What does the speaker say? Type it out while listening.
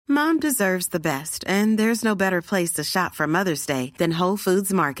Mom deserves the best, and there's no better place to shop for Mother's Day than Whole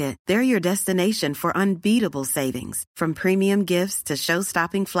Foods Market. They're your destination for unbeatable savings, from premium gifts to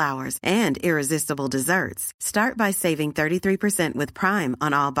show-stopping flowers and irresistible desserts. Start by saving 33% with Prime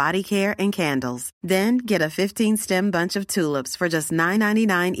on all body care and candles. Then get a 15-stem bunch of tulips for just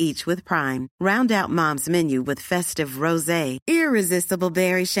 $9.99 each with Prime. Round out Mom's menu with festive rosé, irresistible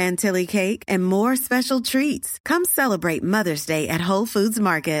berry chantilly cake, and more special treats. Come celebrate Mother's Day at Whole Foods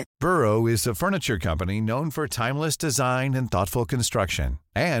Market. Burrow is a furniture company known for timeless design and thoughtful construction,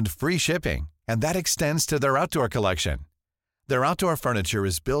 and free shipping, and that extends to their outdoor collection. Their outdoor furniture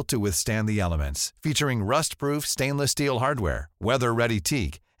is built to withstand the elements, featuring rust-proof stainless steel hardware, weather-ready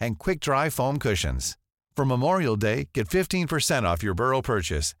teak, and quick-dry foam cushions. For Memorial Day, get 15% off your Burrow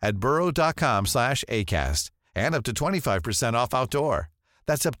purchase at burrow.com/ACAST, and up to 25% off outdoor.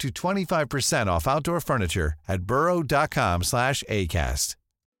 That's up to 25% off outdoor furniture at burrow.com/ACAST.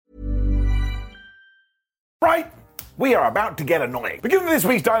 Right, we are about to get annoying. Because this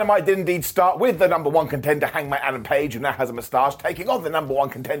week's Dynamite did indeed start with the number one contender, Hangman Adam Page, who now has a moustache, taking on the number one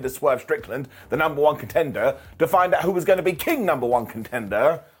contender, Swerve Strickland, the number one contender, to find out who was going to be king number one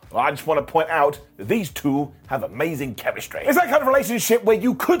contender. Well, I just want to point out that these two have amazing chemistry. It's that kind of relationship where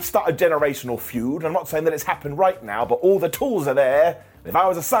you could start a generational feud. I'm not saying that it's happened right now, but all the tools are there. If I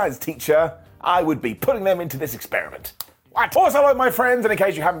was a science teacher, I would be putting them into this experiment. What? Also, hello, my friends, and in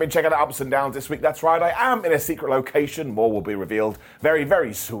case you haven't been checking out Ups and Downs this week, that's right, I am in a secret location. More will be revealed very,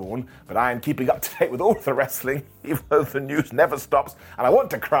 very soon, but I am keeping up to date with all of the wrestling, even though the news never stops, and I want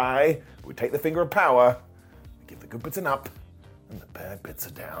to cry. We take the finger of power, give the good bits an up, and the bad bits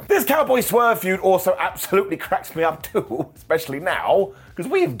are down. This Cowboy Swerve feud also absolutely cracks me up too, especially now, because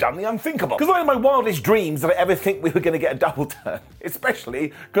we've done the unthinkable. Because not in my wildest dreams did I ever think we were going to get a double turn,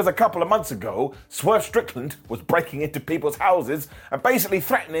 especially because a couple of months ago, Swerve Strickland was breaking into people's houses and basically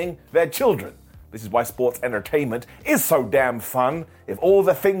threatening their children. This is why sports entertainment is so damn fun. If all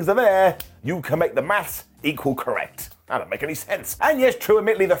the things are there, you can make the maths equal correct. That don't make any sense. And yes, true,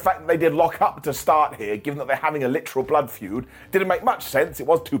 admittedly, the fact that they did lock up to start here, given that they're having a literal blood feud, didn't make much sense. It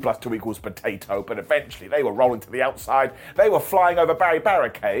was 2 + 2 = potato, but eventually they were rolling to the outside, they were flying over Barry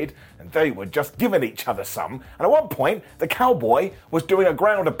Barricade, and they were just giving each other some. And at one point, the Cowboy was doing a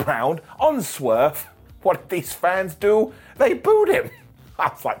ground and pound on Swerve. What did these fans do? They booed him. I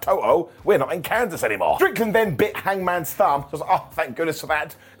was like, Toto, we're not in Kansas anymore. Strickland then bit Hangman's thumb. I was like, oh, thank goodness for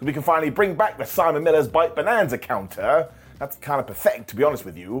that, because we can finally bring back the Simon Miller's Bite Bonanza counter. That's kind of pathetic, to be honest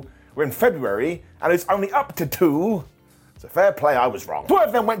with you. We're in February, and it's only up to 2. So fair play, I was wrong.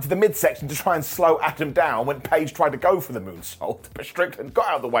 Swerve then went to the midsection to try and slow Adam down when Page tried to go for the moonsault, but Strickland got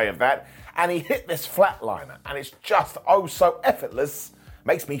out of the way of that, and he hit this flatliner, and it's just oh so effortless.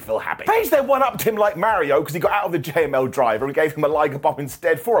 Makes me feel happy. Page then one-upped him like Mario because he got out of the JML driver and gave him a Liger Bomb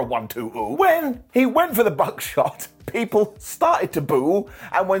instead for a 1-2-ooh. When he went for the buckshot, people started to boo,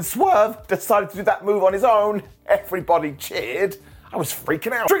 and when Swerve decided to do that move on his own, everybody cheered. I was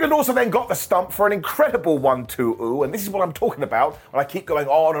freaking out. Strickland also then got the stump for an incredible 1-2-ooh, and this is what I'm talking about when I keep going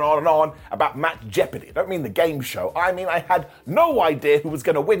on and on and on about Match Jeopardy. I don't mean the game show. I mean I had no idea who was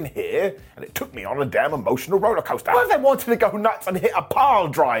going to win here, and it took me on a damn emotional roller coaster. Well, they wanted to go nuts and hit a pile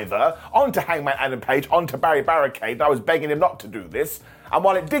driver onto Hangman Adam Page, onto Barry Barricade, and I was begging him not to do this. And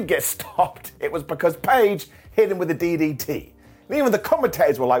while it did get stopped, it was because Page hit him with a DDT. Even the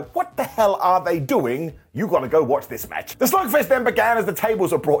commentators were like, what the hell are they doing? You gotta go watch this match. The slugfest then began as the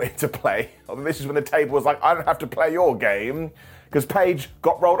tables were brought into play. Although this is when the table was like, I don't have to play your game, because Paige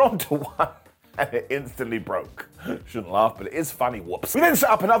got rolled onto one and it instantly broke. Shouldn't laugh, but it is funny, whoops. We then set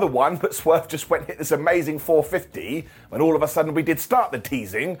up another one, but Swerve just went and hit this amazing 450, when all of a sudden we did start the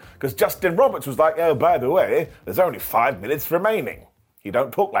teasing, because Justin Roberts was like, oh, by the way, there's only 5 minutes remaining. You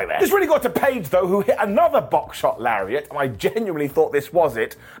don't talk like that. This really got to Page, though, who hit another box shot lariat, and I genuinely thought this was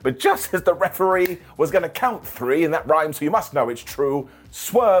it. But just as the referee was going to count 3, and that rhymes, so you must know it's true,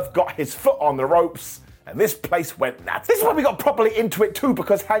 Swerve got his foot on the ropes, and this place went nuts. This is when we got properly into it, too,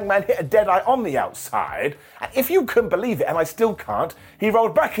 because Hangman hit a deadeye on the outside, and if you can believe it, and I still can't, he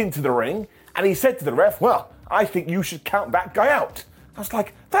rolled back into the ring, and he said to the ref, well, I think you should count that guy out. I was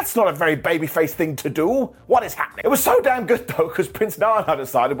like, that's not a very babyface thing to do. What is happening? It was so damn good, though, because Prince Nana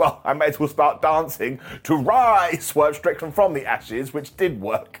decided, well, I may as well start dancing to rise Swerve Strickland from the ashes, which did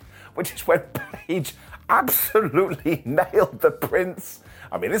work, which is when Page absolutely nailed the Prince.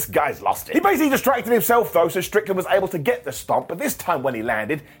 I mean, this guy's lost it. He basically distracted himself, though, so Strickland was able to get the stomp, but this time when he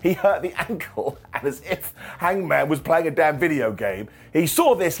landed, he hurt the ankle, And as if Hangman was playing a damn video game, he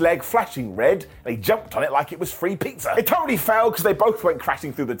saw this leg flashing red and he jumped on it like it was free pizza. It totally failed because they both went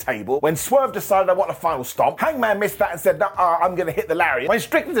crashing through the table. When Swerve decided I want a final stomp, Hangman missed that and said, nah, I'm going to hit the lariat. When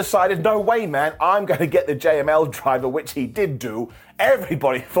Strickland decided, no way, man, I'm going to get the JML driver, which he did do,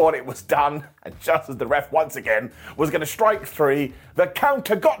 everybody thought it was done. And just as the ref once again was going to strike 3, the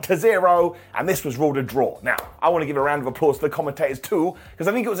counter got to 0, and this was ruled a draw. Now, I want to give a round of applause to the commentators too, because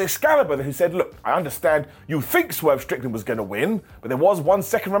I think it was Excalibur who said, look, I understand you think Swerve Strickland was going to win, but there was 1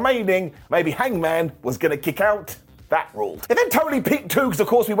 second remaining. Maybe Hangman was going to kick out. That ruled. It then totally peaked too, because of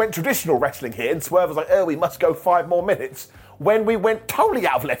course we went traditional wrestling here, and Swerve was like, oh, we must go 5 more minutes. When we went totally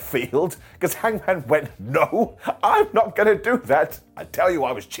out of left field, because Hangman went, no, I'm not going to do that. I tell you,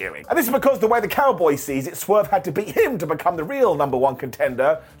 I was cheering. And this is because the way the Cowboy sees it, Swerve had to beat him to become the real number 1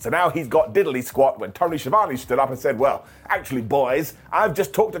 contender. So now he's got diddly squat when Tony Schiavone stood up and said, well, actually, boys, I've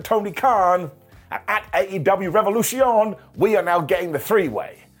just talked to Tony Khan. And at AEW Revolution, we are now getting the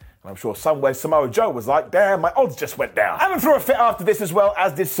 3-way. And I'm sure somewhere Samoa Joe was like, damn, my odds just went down. Alan threw a fit after this as well,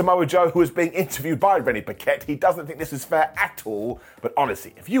 as did Samoa Joe, who was being interviewed by Rennie Paquette. He doesn't think this is fair at all. But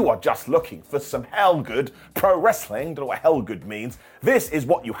honestly, if you are just looking for some hell good pro wrestling, don't know what hell good means, this is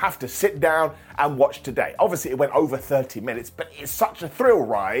what you have to sit down and watch today. Obviously, it went over 30 minutes, but it's such a thrill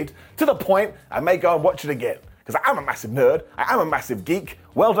ride to the point I may go and watch it again. Because I am a massive nerd, I am a massive geek.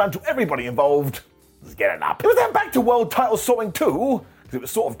 Well done to everybody involved. Let's get it up. It was then back to world title sorting too. It was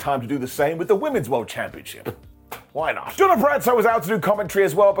sort of time to do the same with the Women's World Championship. Why not? Donna Bradso was out to do commentary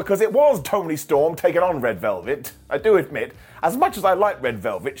as well because it was Toni Storm taking on Red Velvet. I do admit, as much as I like Red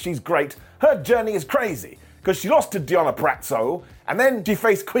Velvet, she's great, her journey is crazy. Because she lost to Deonna Purrazzo, and then she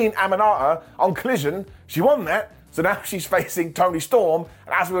faced Queen Aminata on Collision. She won that, so now she's facing Toni Storm.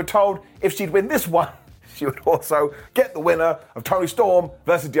 And as we were told, if she'd win this one, she would also get the winner of Toni Storm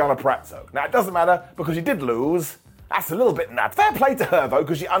versus Deonna Purrazzo. Now, it doesn't matter because she did lose. That's a little bit nuts. Fair play to her, though,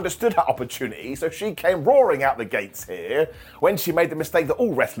 because she understood her opportunity, so she came roaring out the gates here. When she made the mistake that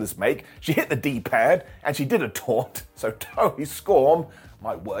all wrestlers make, she hit the D-pad, and she did a taunt. So Toni Storm,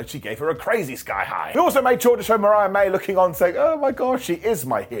 my word, she gave her a crazy sky high. We also made sure to show Mariah May looking on saying, oh my gosh, she is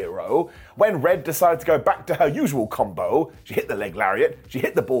my hero. When Red decided to go back to her usual combo, she hit the leg lariat, she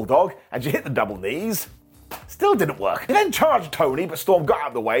hit the bulldog, and she hit the double knees. Still didn't work. He then charged Toni, but Storm got out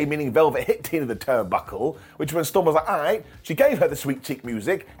of the way, meaning Velvet hit Tina the turnbuckle, which when Storm was like, alright, she gave her the sweet cheek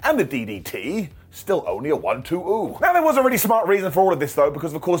music and the DDT. Still only a 1-2 ooh. Now there was a really smart reason for all of this though,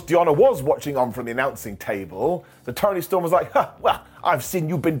 because of course Deonna was watching on from the announcing table. The Toni Storm was like, well, I've seen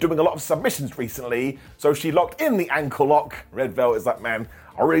you've been doing a lot of submissions recently, so she locked in the ankle lock. Red Velvet is like, man,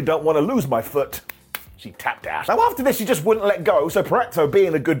 I really don't want to lose my foot. She tapped out. Now after this, she just wouldn't let go, so Purrazzo,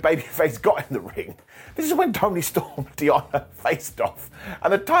 being a good babyface, got in the ring. This is when Toni Storm and Deonna faced off,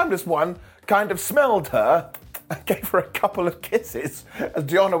 and the Timeless One kind of smelled her and gave her a couple of kisses as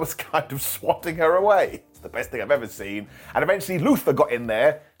Deonna was kind of swatting her away. It's the best thing I've ever seen. And eventually Luther got in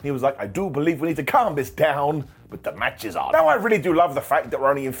there, and he was like, I do believe we need to calm this down, but the match is on. Now I really do love the fact that we're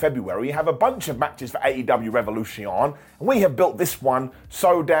only in February. We have a bunch of matches for AEW Revolution, and we have built this one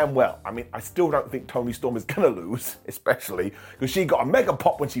so damn well. I mean, I still don't think Toni Storm is gonna lose, especially because she got a mega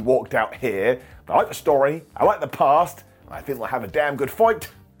pop when she walked out here. But I like the story, I like the past, and I think we'll have a damn good fight.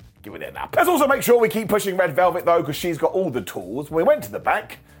 Give it an up. Let's also make sure we keep pushing Red Velvet though, because she's got all the tools. We went to the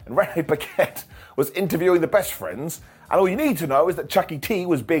back, and Renee Paquette was interviewing the best friends, and all you need to know is that Chucky T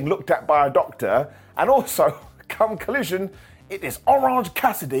was being looked at by a doctor, and also, come Collision, it is Orange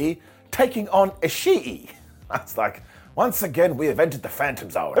Cassidy taking on Ishii. That's like, once again, we have entered the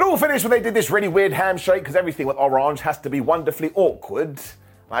Phantom Zone. It all finished when they did this really weird handshake, because everything with Orange has to be wonderfully awkward.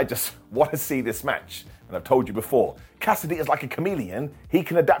 I just want to see this match. And I've told you before, Cassidy is like a chameleon. He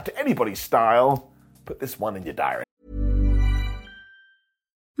can adapt to anybody's style. Put this one in your diary.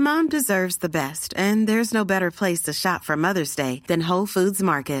 Mom deserves the best, and there's no better place to shop for Mother's Day than Whole Foods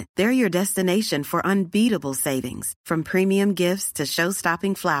Market. They're your destination for unbeatable savings, from premium gifts to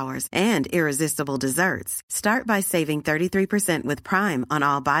show-stopping flowers and irresistible desserts. Start by saving 33% with Prime on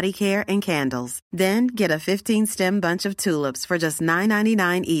all body care and candles. Then get a 15-stem bunch of tulips for just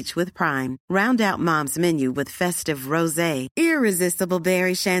 $9.99 each with Prime. Round out Mom's menu with festive rosé, irresistible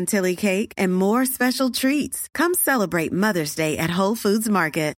berry chantilly cake, and more special treats. Come celebrate Mother's Day at Whole Foods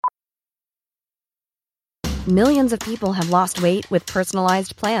Market. Millions of people have lost weight with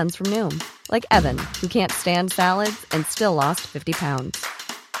personalized plans from Noom. Like Evan, who can't stand salads and still lost 50 pounds.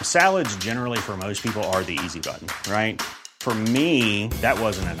 Salads generally for most people are the easy button, right? For me, that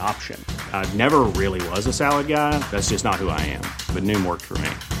wasn't an option. I never really was a salad guy. That's just not who I am. But Noom worked for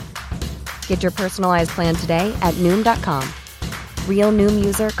me. Get your personalized plan today at Noom.com. Real Noom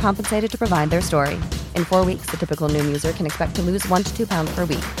user compensated to provide their story. In 4 weeks, the typical Noom user can expect to lose 1 to 2 pounds per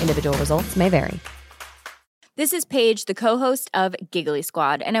week. Individual results may vary. This is Paige, the co-host of Giggly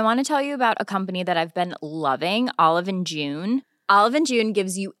Squad, and I want to tell you about a company that I've been loving, Olive & June. Olive & June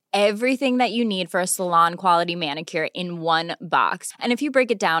gives you everything that you need for a salon-quality manicure in one box. And if you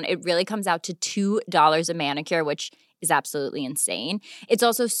break it down, it really comes out to $2 a manicure, which is absolutely insane. It's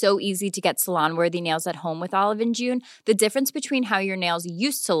also so easy to get salon-worthy nails at home with Olive & June. The difference between how your nails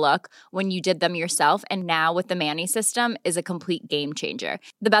used to look when you did them yourself and now with the Mani system is a complete game changer.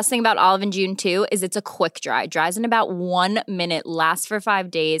 The best thing about Olive & June, too, is it's a quick dry. Dries in about 1 minute, lasts for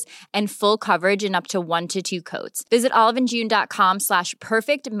 5 days, and full coverage in up to 1 to 2 coats. Visit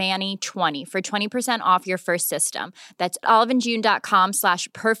oliveandjune.com/perfectmani20 for 20% off your first system. That's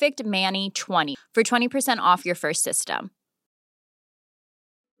oliveandjune.com/perfectmani20 for 20% off your first system.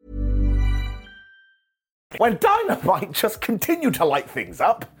 When Dynamite just continued to light things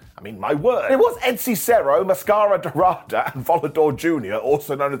up, I mean, my word. It was Ed Cicero, Mascara Dorada, and Volador Jr.,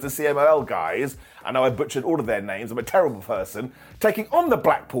 also known as the CMLL guys. I know I butchered all of their names, I'm a terrible person, taking on the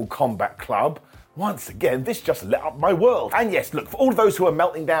Blackpool Combat Club. Once again, this just lit up my world. And yes, look, for all those who are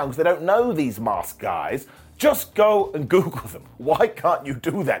melting down because they don't know these masked guys, just go and Google them. Why can't you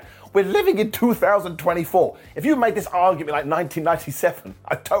do that? We're living in 2024. If you made this argument like 1997,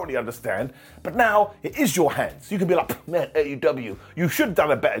 I totally understand. But now, it is your hands. You can be like, man, AEW, you should have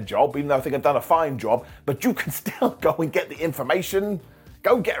done a better job, even though I think I've done a fine job, but you can still go and get the information.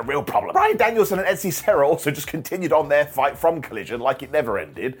 Go get a real problem. Bryan Danielson and Ed Cicero also just continued on their fight from Collision like it never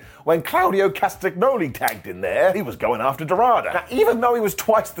ended. When Claudio Castagnoli tagged in there, he was going after Dorada. Now, even though he was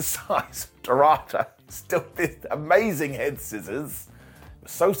twice the size, Dorada still did amazing head scissors. It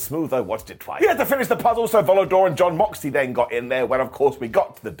was so smooth I watched it twice. He had to finish the puzzle, so Volador and John Moxley then got in there when, of course, we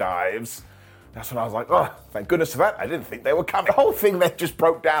got to the dives. That's when I was like, oh, thank goodness for that. I didn't think they were coming. The whole thing then just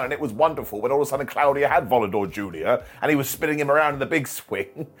broke down, and it was wonderful when all of a sudden Claudio had Volador Jr., and he was spinning him around in the big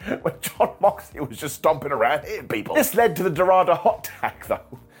swing, when John Moxley was just stomping around hitting people. This led to the Dorada hot tag,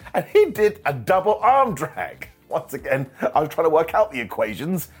 though, and he did a double arm drag. Once again, I was trying to work out the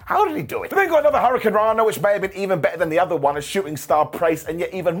equations. How did he do it? But then got another Hurricane Rana, which may have been even better than the other one, a shooting star praise, and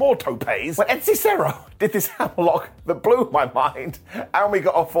yet even more topes, when Ed Cicero did this hammerlock that blew my mind, and we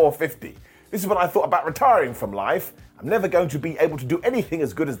got a 450. This is when I thought about retiring from life. I'm never going to be able to do anything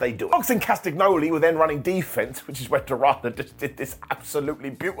as good as they do. Mox and Castagnoli were then running defense, which is where Dorada just did this absolutely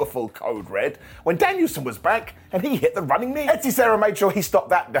beautiful code red, when Danielson was back and he hit the running knee. Ed Cicero made sure he stopped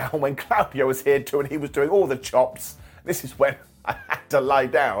that down when Claudio was here too and he was doing all the chops. This is when I had to lie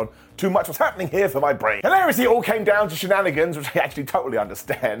down. Too much was happening here for my brain. Hilariously, it all came down to shenanigans, which I actually totally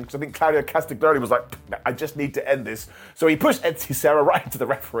understand, because I think Claudio Castagnoli was like, I just need to end this. So he pushed Ed Cicero right into the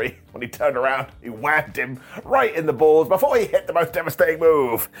referee. When he turned around, he whacked him right in the balls before he hit the most devastating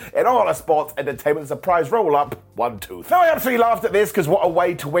move in all of sports entertainment, surprise roll-up, 1-2. Now, I absolutely laughed at this, because what a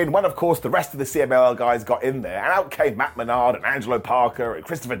way to win, when, of course, the rest of the CMLL guys got in there, and out came Matt Menard and Angelo Parker and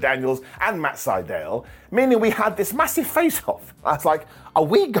Christopher Daniels and Matt Sydal, meaning we had this massive face-off. I was like, are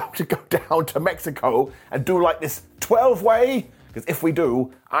we going to go down to Mexico and do like this 12-way? Because if we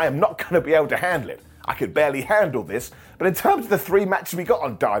do, I am not going to be able to handle it. I could barely handle this. But in terms of the 3 matches we got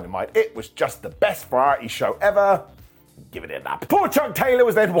on Dynamite, it was just the best variety show ever. Give it up. Poor Chuck Taylor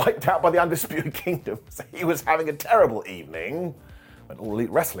was then wiped out by the Undisputed Kingdom, so he was having a terrible evening when All Elite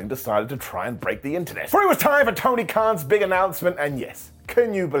Wrestling decided to try and break the internet. For it was time for Tony Khan's big announcement, and yes,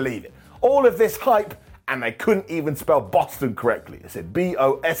 can you believe it? All of this hype, and they couldn't even spell Boston correctly. It said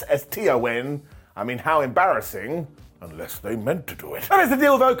Boston. I mean, how embarrassing, unless they meant to do it. That is the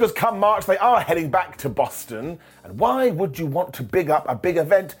deal, though, because come March, they are heading back to Boston. And why would you want to big up a big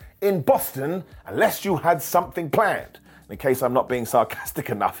event in Boston unless you had something planned? In case I'm not being sarcastic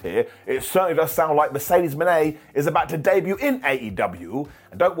enough here, it certainly does sound like Mercedes Moné is about to debut in AEW.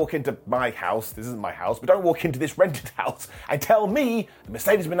 And don't walk into my house, this isn't my house, but don't walk into this rented house and tell me that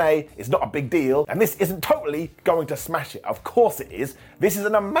Mercedes Moné is not a big deal and this isn't totally going to smash it. Of course it is. This is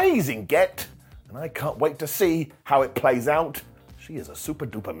an amazing get, and I can't wait to see how it plays out. She is a super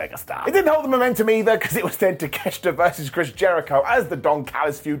duper megastar. It didn't hold the momentum either, because it was then Takeshita versus Chris Jericho as the Don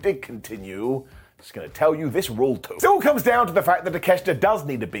Callis feud did continue. Just going to tell you this rule too. It all comes down to the fact that Takeshita does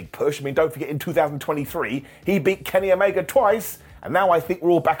need a big push. I mean, don't forget in 2023, he beat Kenny Omega twice, and now I think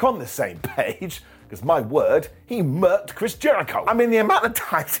we're all back on the same page, because my word, he murked Chris Jericho. I mean, the amount of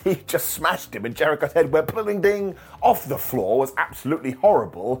times he just smashed him and Jericho's head went ding off the floor was absolutely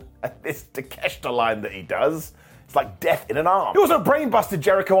horrible. And this Takeshita line that he does, it's like death in an arm. He also brainbusted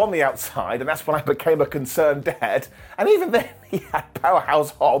Jericho on the outside, and that's when I became a concerned dad. And even then, he had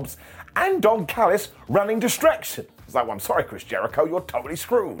Powerhouse Hobbs and Don Callis running distraction. was like, well, I'm sorry, Chris Jericho, you're totally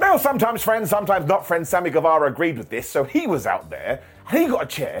screwed. Now, sometimes friends, sometimes not friends, Sammy Guevara agreed with this, so he was out there, and he got a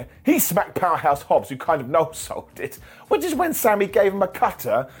chair, he smacked Powerhouse Hobbs, who kind of no-sold it, which is when Sammy gave him a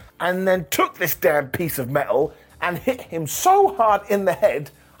cutter, and then took this damn piece of metal, and hit him so hard in the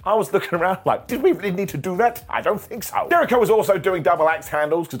head, I was looking around like, did we really need to do that? I don't think so. Jericho was also doing double axe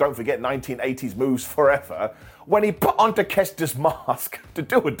handles, because don't forget 1980s moves forever, when he put on Takeshita's mask to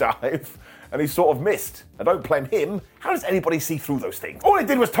do a dive, and he sort of missed. I don't blame him. How does anybody see through those things? All it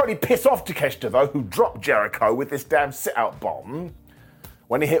did was totally piss off Takeshita, though, who dropped Jericho with this damn sit-out bomb.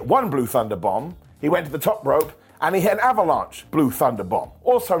 When he hit one Blue Thunder bomb, he went to the top rope, and he hit an avalanche Blue Thunder bomb,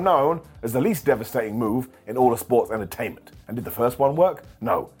 also known as the least devastating move in all of sports entertainment. And did the first one work?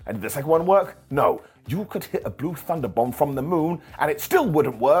 No. And did the second one work? No. You could hit a Blue Thunder bomb from the moon, and it still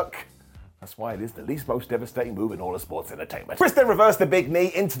wouldn't work. That's why it is the least most devastating move in all of sports entertainment. Chris then reversed the big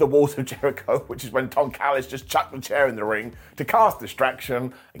knee into the walls of Jericho, which is when Tom Callis just chucked the chair in the ring to cast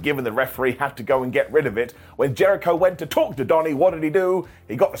distraction, and given the referee had to go and get rid of it, when Jericho went to talk to Donnie, what did he do?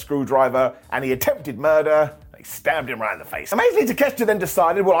 He got the screwdriver, and he attempted murder. They stabbed him right in the face. Amazingly, Takeshita then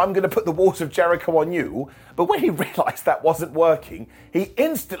decided, well, I'm going to put the walls of Jericho on you, but when he realised that wasn't working, he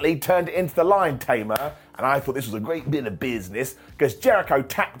instantly turned it into the Lion Tamer, and I thought this was a great bit of business, because Jericho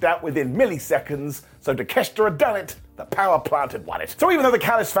tapped out within milliseconds, so Takeshita had done it. The power plant had won it. So even though the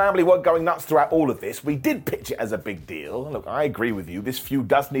Callis family weren't going nuts throughout all of this, we did pitch it as a big deal. Look, I agree with you, this feud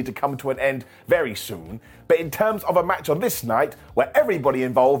does need to come to an end very soon, but in terms of a match on this night, where everybody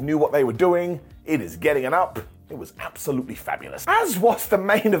involved knew what they were doing, it is getting an up. It was absolutely fabulous. As was the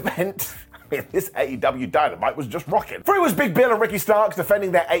main event. I mean, this AEW Dynamite was just rocking. For it was Big Bill and Ricky Starks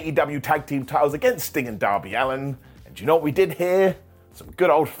defending their AEW tag team titles against Sting and Darby Allin. And do you know what we did here? Some good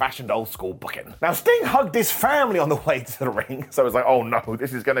old-fashioned old-school booking. Now, Sting hugged his family on the way to the ring, so it was like, oh no,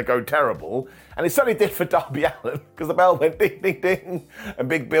 this is going to go terrible. And it certainly did for Darby Allin, because the bell went ding, ding, ding, and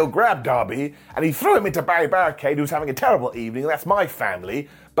Big Bill grabbed Darby, and he threw him into Barry Barricade, who was having a terrible evening. That's my family.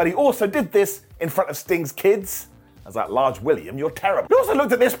 But he also did this in front of Sting's kids. I was like, Large William, you're terrible. It also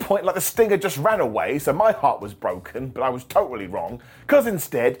looked at this point like the Stinger just ran away, so my heart was broken, but I was totally wrong, because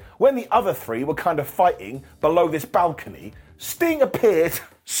instead, when the other three were kind of fighting below this balcony, Sting appeared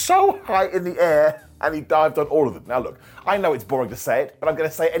so high in the air, and he dived on all of them. Now look, I know it's boring to say it, but I'm going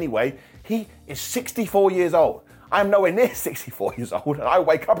to say it anyway. He is 64 years old. I'm nowhere near 64 years old, and I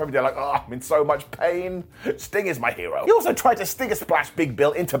wake up every day like, oh, I'm in so much pain. Sting is my hero. He also tried to Stinger splash Big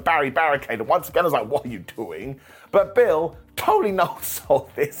Bill into Barry Barricade, and once again I was like, what are you doing? But Bill totally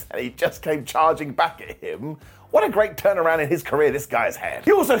no-sold this, and he just came charging back at him. What a great turnaround in his career this guy's had.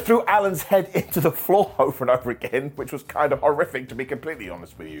 He also threw Allen's head into the floor over and over again, which was kind of horrific, to be completely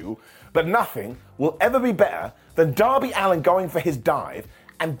honest with you. But nothing will ever be better than Darby Allin going for his dive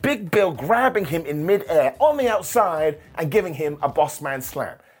and Big Bill grabbing him in mid-air on the outside and giving him a boss man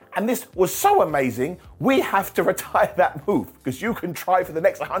slam. And this was so amazing, we have to retire that move, because you can try for the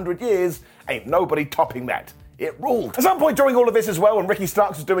next 100 years, ain't nobody topping that. It ruled. At some point during all of this as well, when Ricky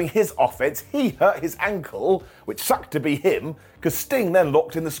Starks was doing his offense, he hurt his ankle, which sucked to be him, because Sting then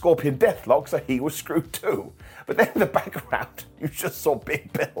locked in the Scorpion Deathlock, so he was screwed too. But then in the background, you just saw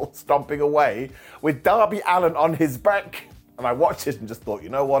Big Bill stomping away with Darby Allin on his back. And I watched it and just thought, you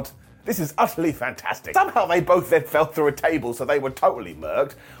know what? This is utterly fantastic. Somehow they both then fell through a table, so they were totally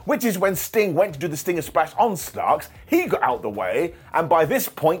murked, which is when Sting went to do the Stinger Splash on Starks. He got out the way, and by this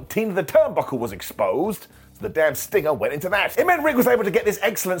point, Tina the Turnbuckle was exposed. The damn Stinger went into that. It meant Rick was able to get this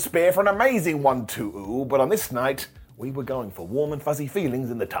excellent spear for an amazing 1-2-ooh, but on this night, we were going for warm and fuzzy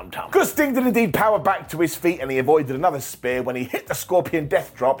feelings in the tum-tum. Because Sting did indeed power back to his feet, and he avoided another spear when he hit the Scorpion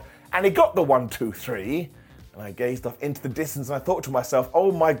Death Drop, and he got the 1-2-3. And I gazed off into the distance, and I thought to myself,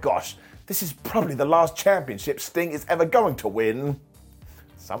 oh my gosh, this is probably the last championship Sting is ever going to win.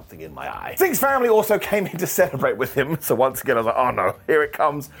 Something in my eye. Sting's family also came in to celebrate with him, so once again I was like, oh no, here it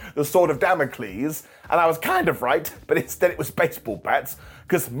comes, the Sword of Damocles. And I was kind of right, but instead it was baseball bats,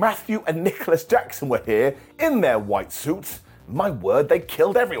 because Matthew and Nicholas Jackson were here in their white suits. My word, they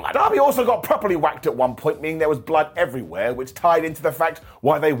killed everyone. Darby also got properly whacked at one point, meaning there was blood everywhere, which tied into the fact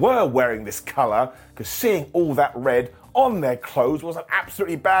why they were wearing this colour, because seeing all that red on their clothes was an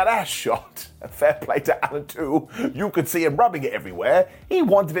absolutely badass shot. And fair play to Alan too. You could see him rubbing it everywhere. He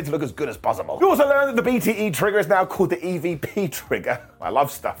wanted it to look as good as possible. We also learned that the BTE trigger is now called the EVP trigger. I love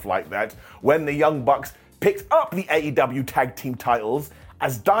stuff like that. When the Young Bucks picked up the AEW tag team titles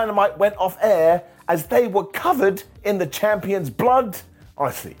as Dynamite went off air, as they were covered in the champion's blood.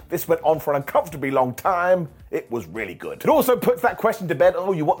 Honestly, this went on for an uncomfortably long time. It was really good. It also puts that question to bed,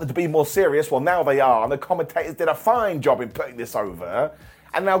 oh, you want them to be more serious? Well, now they are, and the commentators did a fine job in putting this over.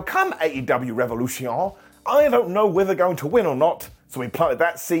 And now come AEW Revolution, I don't know whether they're going to win or not, so we planted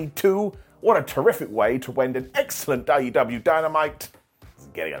that seed too. What a terrific way to end an excellent AEW Dynamite.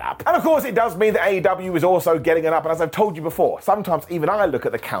 Getting it up. And of course it does mean that AEW is also getting it up, and as I've told you before, sometimes even I look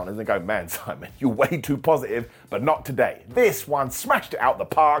at the counters and go, man, Simon, you're way too positive, but not today. This one smashed it out the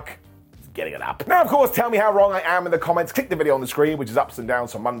park. Getting it up. Now, of course, tell me how wrong I am in the comments. Click the video on the screen, which is ups and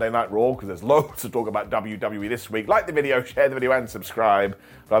downs from Monday Night Raw, because there's loads to talk about WWE this week. Like the video, share the video, and subscribe.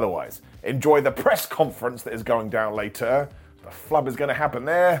 But otherwise, enjoy the press conference that is going down later. The flub is going to happen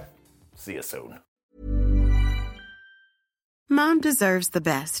there. See you soon. Mom deserves the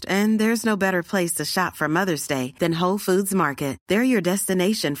best, and there's no better place to shop for Mother's Day than Whole Foods Market. They're your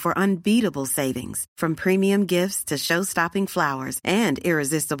destination for unbeatable savings, from premium gifts to show-stopping flowers and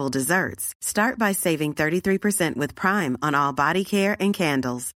irresistible desserts. Start by saving 33% with Prime on all body care and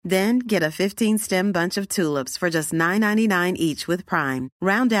candles. Then get a 15-stem bunch of tulips for just $9.99 each with Prime.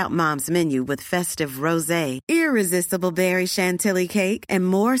 Round out Mom's menu with festive rosé, irresistible berry chantilly cake, and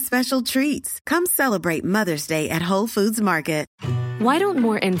more special treats. Come celebrate Mother's Day at Whole Foods Market. Why don't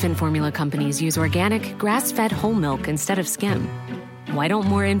more infant formula companies use organic, grass-fed whole milk instead of skim? Why don't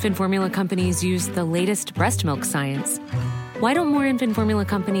more infant formula companies use the latest breast milk science? Why don't more infant formula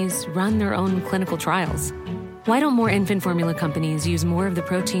companies run their own clinical trials? Why don't more infant formula companies use more of the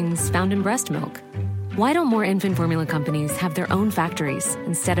proteins found in breast milk? Why don't more infant formula companies have their own factories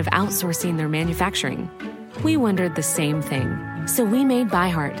instead of outsourcing their manufacturing? We wondered the same thing. So we made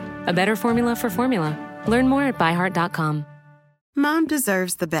ByHeart, a better formula for formula. Learn more at byheart.com. Mom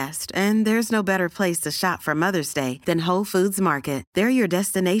deserves the best, and there's no better place to shop for Mother's Day than Whole Foods Market. They're your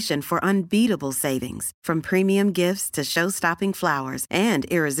destination for unbeatable savings, from premium gifts to show-stopping flowers and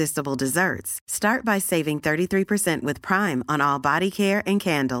irresistible desserts. Start by saving 33% with Prime on all body care and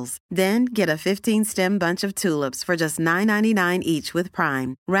candles. Then get a 15-stem bunch of tulips for just $9.99 each with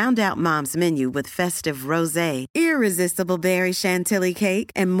Prime. Round out Mom's menu with festive rosé, irresistible berry chantilly cake,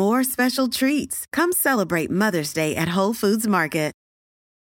 and more special treats. Come celebrate Mother's Day at Whole Foods Market.